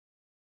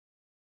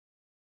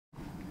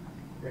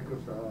Yeah,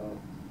 Coach,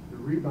 the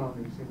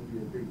rebounding seemed to be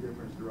a big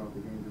difference throughout the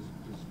game.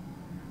 Just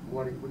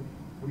what do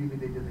you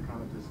think they did to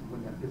kind of just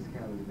win that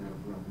physicality battle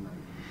throughout the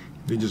night?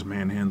 They just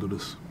manhandled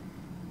us.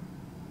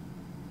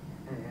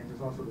 And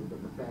just also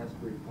the fast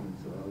break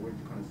points. Where did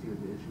you kind of see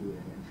the issue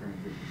and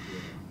transition?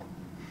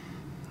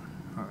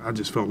 I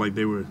just felt like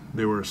they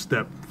were a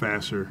step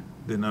faster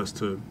than us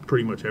to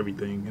pretty much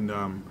everything, and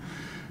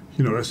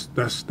you know,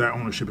 that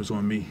ownership is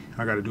on me.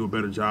 I got to do a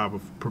better job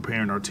of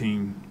preparing our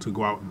team to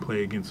go out and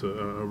play against a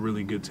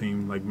really good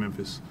team like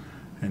Memphis,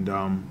 and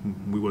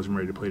we wasn't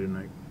ready to play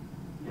tonight.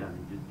 Yeah, I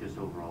mean, just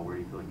overall, where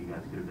do you feel like you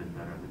guys could have been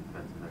better on the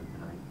defensive end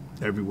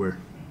tonight? Everywhere.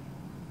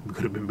 We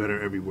could have been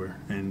better everywhere,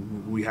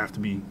 and we have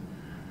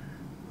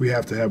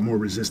to have more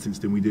resistance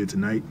than we did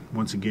tonight.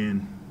 Once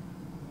again,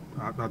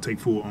 I'll take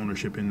full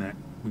ownership in that.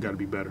 We got to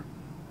be better.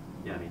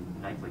 Yeah, I mean,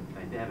 nights like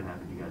tonight, they haven't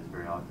happened to you guys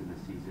very often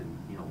this season.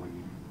 You know, when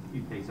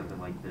you take something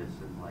like this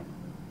and, like,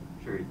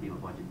 sure your team a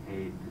bunch of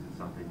tape because it's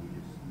something you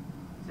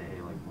just say,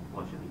 hey, like, we'll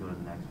flush it and go to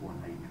the next one.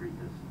 How do you treat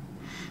this?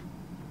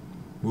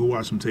 We'll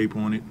watch some tape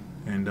on it,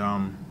 and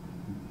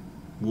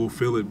we'll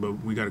feel it, but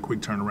we got a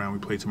quick turnaround. We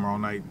play tomorrow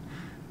night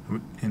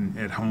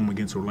at home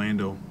against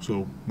Orlando,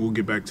 so we'll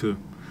get back to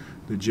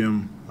the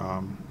gym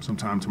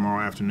sometime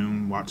tomorrow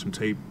afternoon, watch some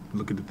tape,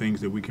 look at the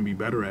things that we can be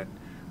better at.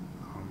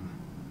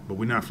 But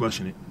we're not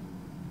flushing it.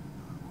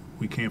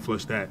 We can't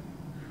flush that.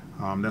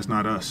 That's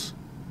not us.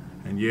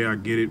 And yeah, I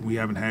get it. We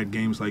haven't had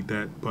games like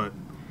that, but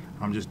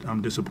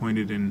I'm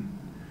disappointed in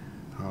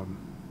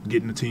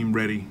getting the team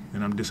ready,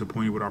 and I'm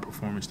disappointed with our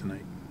performance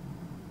tonight.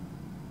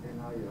 And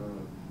now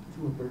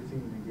 2 and 13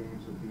 in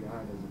games with BI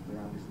as a player.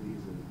 Obviously,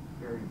 he's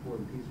a very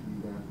important piece for you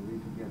guys. But we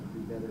think you have to do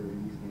better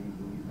in these games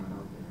when he's not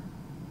out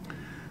there.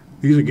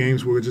 These are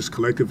games where just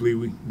collectively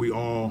we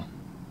all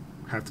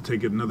have to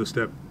take another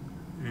step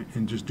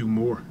and just do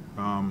more.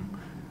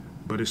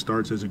 But it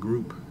starts as a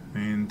group,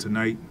 and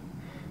tonight,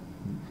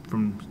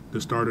 from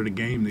the start of the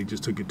game, they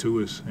just took it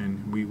to us,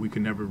 and we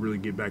could never really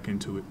get back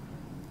into it.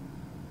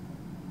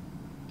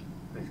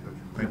 Thanks, Coach.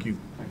 Thank you.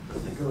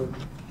 Thank you.